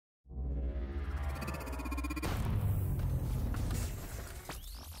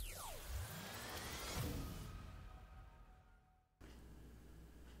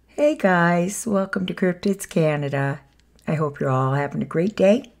Hey guys, welcome to Cryptids Canada. I hope you're all having a great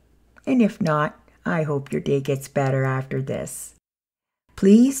day, and if not, I hope your day gets better after this.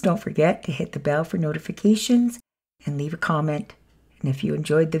 Please don't forget to hit the bell for notifications and leave a comment. And if you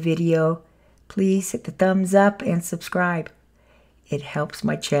enjoyed the video, please hit the thumbs up and subscribe. It helps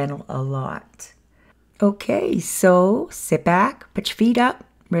my channel a lot. Okay, so sit back, put your feet up,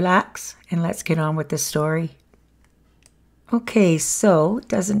 relax, and let's get on with the story. Okay, so it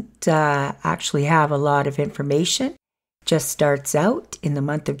doesn't actually have a lot of information. Just starts out in the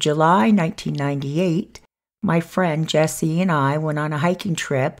month of July 1998. My friend Jessie and I went on a hiking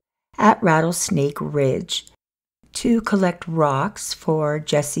trip at Rattlesnake Ridge to collect rocks for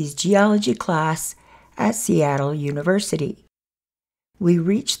Jessie's geology class at Seattle University. We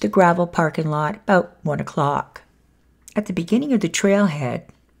reached the gravel parking lot about 1 o'clock. At the beginning of the trailhead,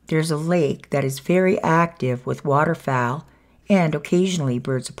 there's a lake that is very active with waterfowl and occasionally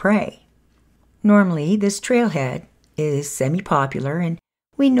birds of prey. Normally, this trailhead is semi-popular, and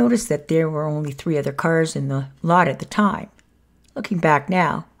we noticed that there were only 3 other cars in the lot at the time. Looking back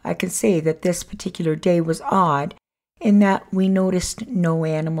now, I can say that this particular day was odd in that we noticed no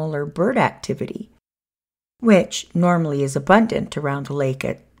animal or bird activity, which normally is abundant around the lake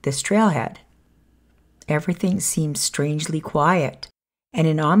at this trailhead. Everything seemed strangely quiet, and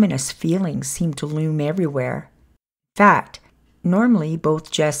an ominous feeling seemed to loom everywhere. In fact, normally both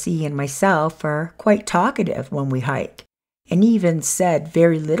Jessie and myself are quite talkative when we hike, and even said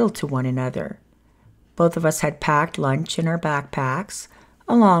very little to one another. Both of us had packed lunch in our backpacks,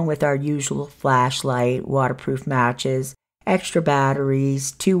 along with our usual flashlight, waterproof matches, extra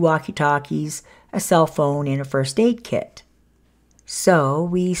batteries, 2 walkie-talkies, a cell phone, and a first aid kit. So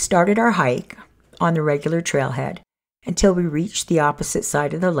we started our hike on the regular trailhead until we reached the opposite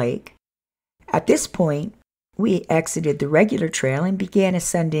side of the lake. At this point, we exited the regular trail and began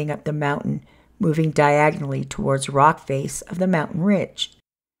ascending up the mountain, moving diagonally towards the rock face of the mountain ridge.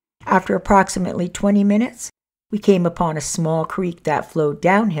 After approximately 20 minutes, we came upon a small creek that flowed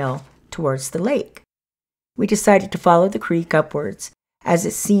downhill towards the lake. We decided to follow the creek upwards, as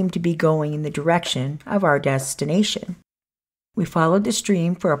it seemed to be going in the direction of our destination. We followed the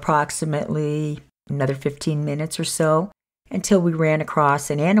stream for approximately another 15 minutes or so, until we ran across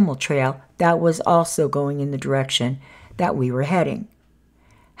an animal trail that was also going in the direction that we were heading.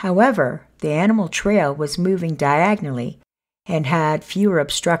 However, the animal trail was moving diagonally and had fewer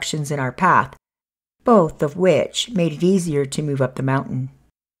obstructions in our path, both of which made it easier to move up the mountain.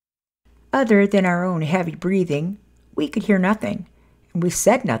 Other than our own heavy breathing, we could hear nothing, and we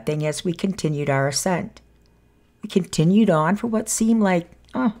said nothing as we continued our ascent. We continued on for what seemed like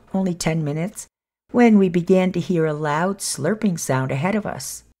only 10 minutes, when we began to hear a loud slurping sound ahead of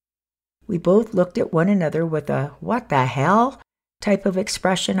us. We both looked at one another with a "what the hell" type of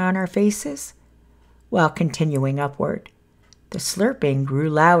expression on our faces, while continuing upward. The slurping grew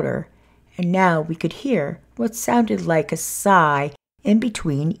louder, and now we could hear what sounded like a sigh in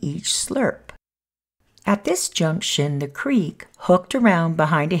between each slurp. At this junction, the creek hooked around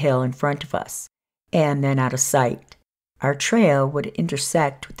behind a hill in front of us, and then out of sight. Our trail would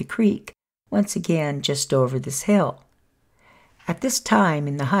intersect with the creek once again just over this hill. At this time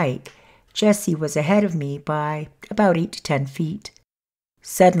in the hike, Jessie was ahead of me by about 8 to 10 feet.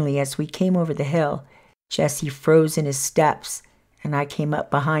 Suddenly, as we came over the hill, Jessie froze in his steps, and I came up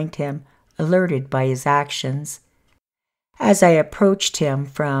behind him, alerted by his actions. As I approached him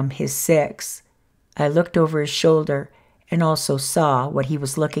from his 6, I looked over his shoulder and also saw what he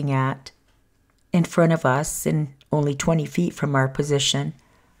was looking at. In front of us, and only 20 feet from our position,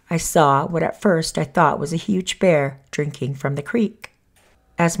 I saw what at first I thought was a huge bear drinking from the creek.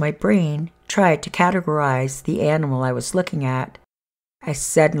 As my brain tried to categorize the animal I was looking at, I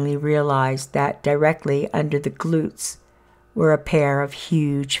suddenly realized that directly under the glutes were a pair of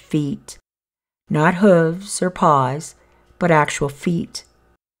huge feet. Not hooves or paws, but actual feet,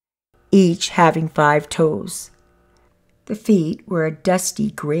 each having 5 toes. The feet were a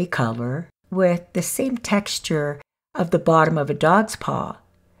dusty gray color with the same texture of the bottom of a dog's paw.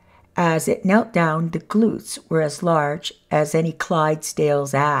 As it knelt down, the glutes were as large as any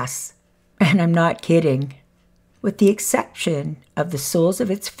Clydesdale's ass. And I'm not kidding. With the exception of the soles of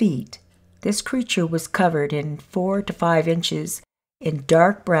its feet, this creature was covered in 4 to 5 inches in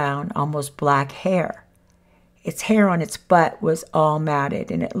dark brown, almost black hair. Its hair on its butt was all matted,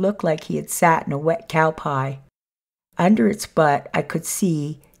 and it looked like he had sat in a wet cow pie. Under its butt, I could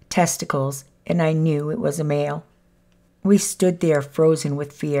see testicles, and I knew it was a male. We stood there frozen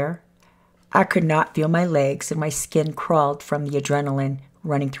with fear. I could not feel my legs, and my skin crawled from the adrenaline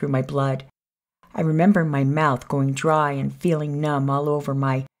running through my blood. I remember my mouth going dry and feeling numb all over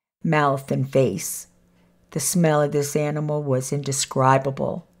my mouth and face. The smell of this animal was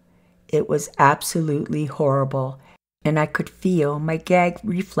indescribable. It was absolutely horrible, and I could feel my gag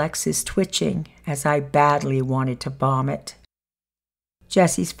reflexes twitching as I badly wanted to vomit.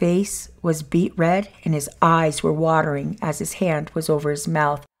 Jesse's face was beet red and his eyes were watering as his hand was over his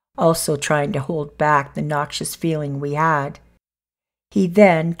mouth, also trying to hold back the noxious feeling we had. He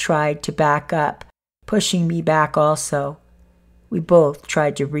then tried to back up, pushing me back also. We both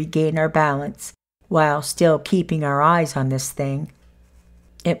tried to regain our balance while still keeping our eyes on this thing.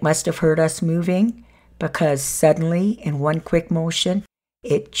 It must have heard us moving, because suddenly, in one quick motion,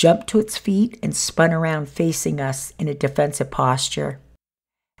 it jumped to its feet and spun around facing us in a defensive posture.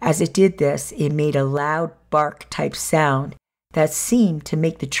 As it did this, it made a loud bark-type sound that seemed to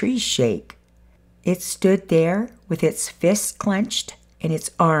make the trees shake. It stood there with its fists clenched and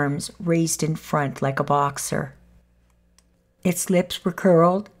its arms raised in front like a boxer. Its lips were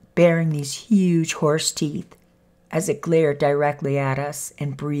curled, bearing these huge horse teeth, as it glared directly at us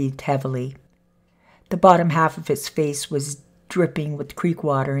and breathed heavily. The bottom half of its face was dripping with creek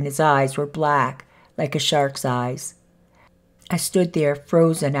water and his eyes were black like a shark's eyes. I stood there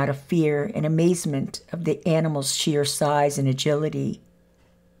frozen out of fear and amazement of the animal's sheer size and agility.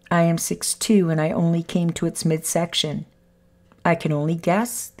 I am 6'2" and I only came to its midsection. I can only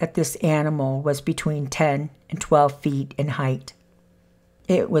guess that this animal was between 10 and 12 feet in height.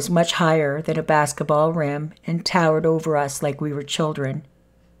 It was much higher than a basketball rim and towered over us like we were children.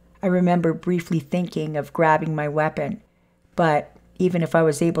 I remember briefly thinking of grabbing my weapon, but even if I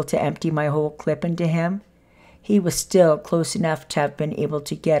was able to empty my whole clip into him, he was still close enough to have been able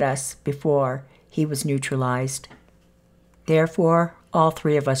to get us before he was neutralized. Therefore, all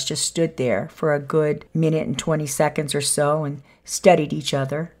three of us just stood there for a good minute and 20 seconds or so and studied each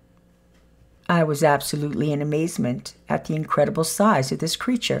other. I was absolutely in amazement at the incredible size of this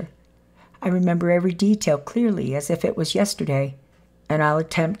creature. I remember every detail clearly as if it was yesterday, and I'll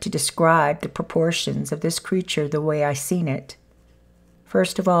attempt to describe the proportions of this creature the way I seen it.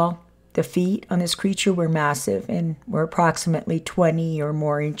 First of all, the feet on this creature were massive and were approximately 20 or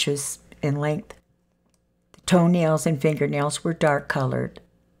more inches in length. The toenails and fingernails were dark-colored,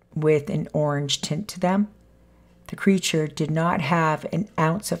 with an orange tint to them. The creature did not have an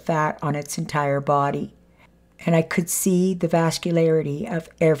ounce of fat on its entire body, and I could see the vascularity of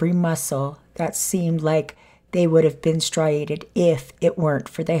every muscle that seemed like they would have been striated if it weren't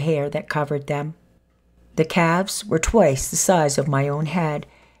for the hair that covered them. The calves were twice the size of my own head,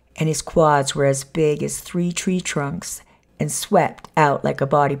 and his quads were as big as 3 tree trunks and swept out like a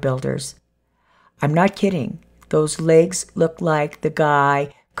bodybuilder's. I'm not kidding. Those legs looked like the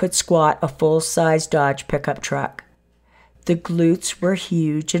guy could squat a full-size Dodge pickup truck. The glutes were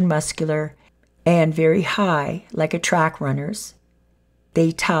huge and muscular and very high like a track runner's.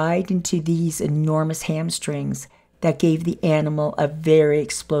 They tied into these enormous hamstrings that gave the animal a very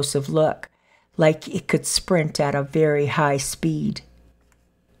explosive look, like it could sprint at a very high speed.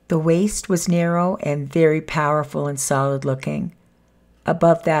 The waist was narrow and very powerful and solid looking.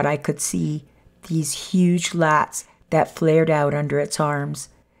 Above that I could see these huge lats that flared out under its arms.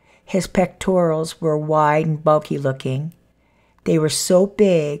 His pectorals were wide and bulky looking. They were so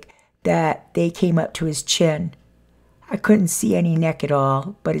big that they came up to his chin. I couldn't see any neck at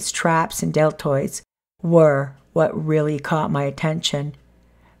all, but its traps and deltoids were what really caught my attention.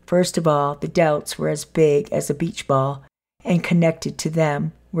 First of all, the delts were as big as a beach ball, and connected to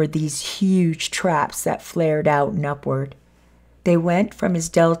them were these huge traps that flared out and upward. They went from his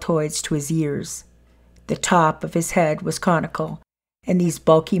deltoids to his ears. The top of his head was conical, and these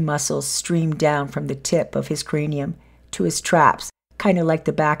bulky muscles streamed down from the tip of his cranium to his traps, kind of like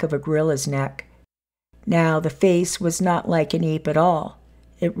the back of a gorilla's neck. Now, the face was not like an ape at all.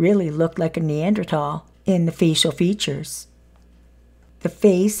 It really looked like a Neanderthal in the facial features. The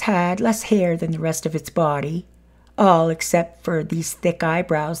face had less hair than the rest of its body, all except for these thick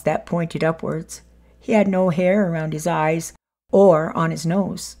eyebrows that pointed upwards. He had no hair around his eyes or on his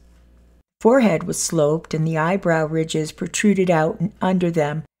nose. Forehead was sloped and the eyebrow ridges protruded out, and under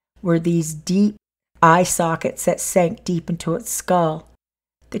them were these deep eye sockets that sank deep into its skull.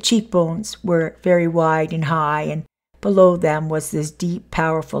 The cheekbones were very wide and high, and below them was this deep,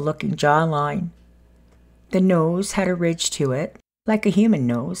 powerful-looking jawline. The nose had a ridge to it, like a human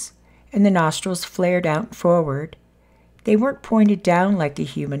nose, and the nostrils flared out and forward. They weren't pointed down like a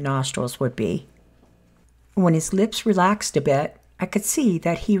human nostrils would be. When his lips relaxed a bit, I could see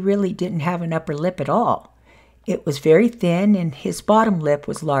that he really didn't have an upper lip at all. It was very thin, and his bottom lip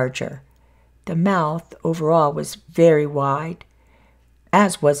was larger. The mouth overall was very wide,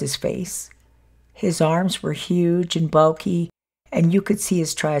 as was his face. His arms were huge and bulky, and you could see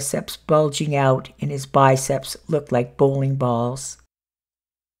his triceps bulging out and his biceps looked like bowling balls.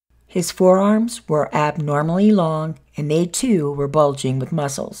 His forearms were abnormally long, and they too were bulging with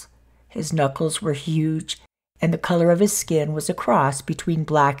muscles. His knuckles were huge, and the color of his skin was a cross between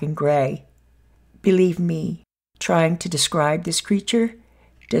black and gray. Believe me, trying to describe this creature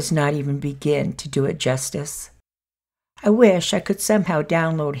does not even begin to do it justice. I wish I could somehow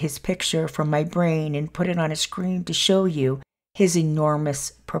download his picture from my brain and put it on a screen to show you his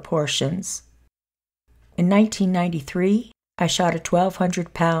enormous proportions. In 1993, I shot a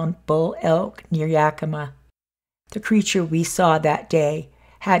 1,200-pound bull elk near Yakima. The creature we saw that day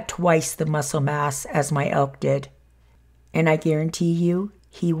had twice the muscle mass as my elk did, and I guarantee you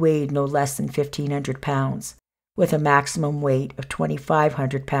he weighed no less than 1,500 pounds, with a maximum weight of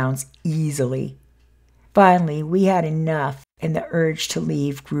 2,500 pounds easily. Finally, we had enough, and the urge to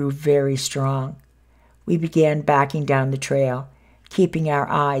leave grew very strong. We began backing down the trail, keeping our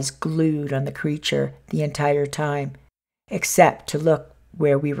eyes glued on the creature the entire time, except to look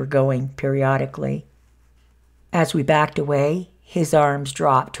where we were going periodically. As we backed away, his arms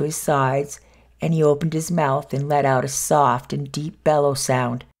dropped to his sides, and he opened his mouth and let out a soft and deep bellow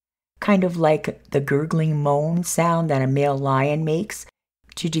sound, kind of like the gurgling moan sound that a male lion makes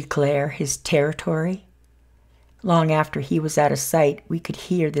to declare his territory. Long after he was out of sight, we could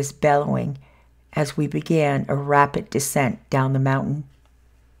hear this bellowing as we began a rapid descent down the mountain.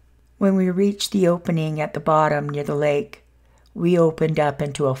 When we reached the opening at the bottom near the lake, we opened up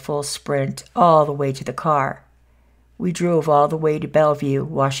into a full sprint all the way to the car. We drove all the way to Bellevue,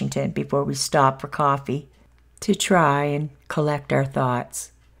 Washington, before we stopped for coffee to try and collect our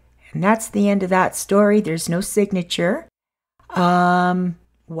thoughts. And that's the end of that story. There's no signature.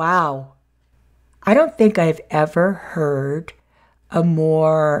 Wow. I don't think I've ever heard a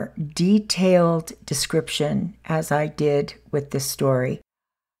more detailed description as I did with this story.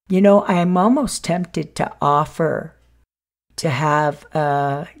 You know, I'm almost tempted to offer to have,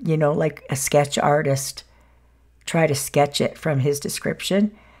 like a sketch artist try to sketch it from his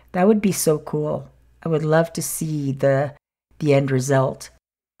description. That would be so cool. I would love to see the end result.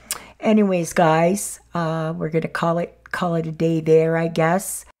 Anyways, guys, we're going to call it a day there, I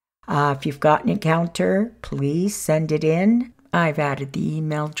guess. If you've got an encounter, please send it in. I've added the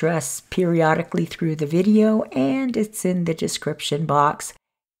email address periodically through the video, and it's in the description box.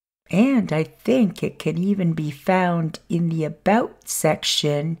 And I think it can even be found in the About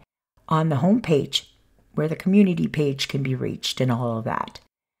section on the homepage, where the community page can be reached and all of that.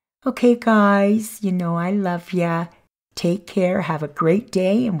 Okay, guys, I love ya. Take care, have a great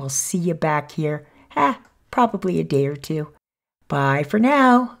day, and we'll see you back here. Probably a day or two. Bye for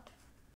now.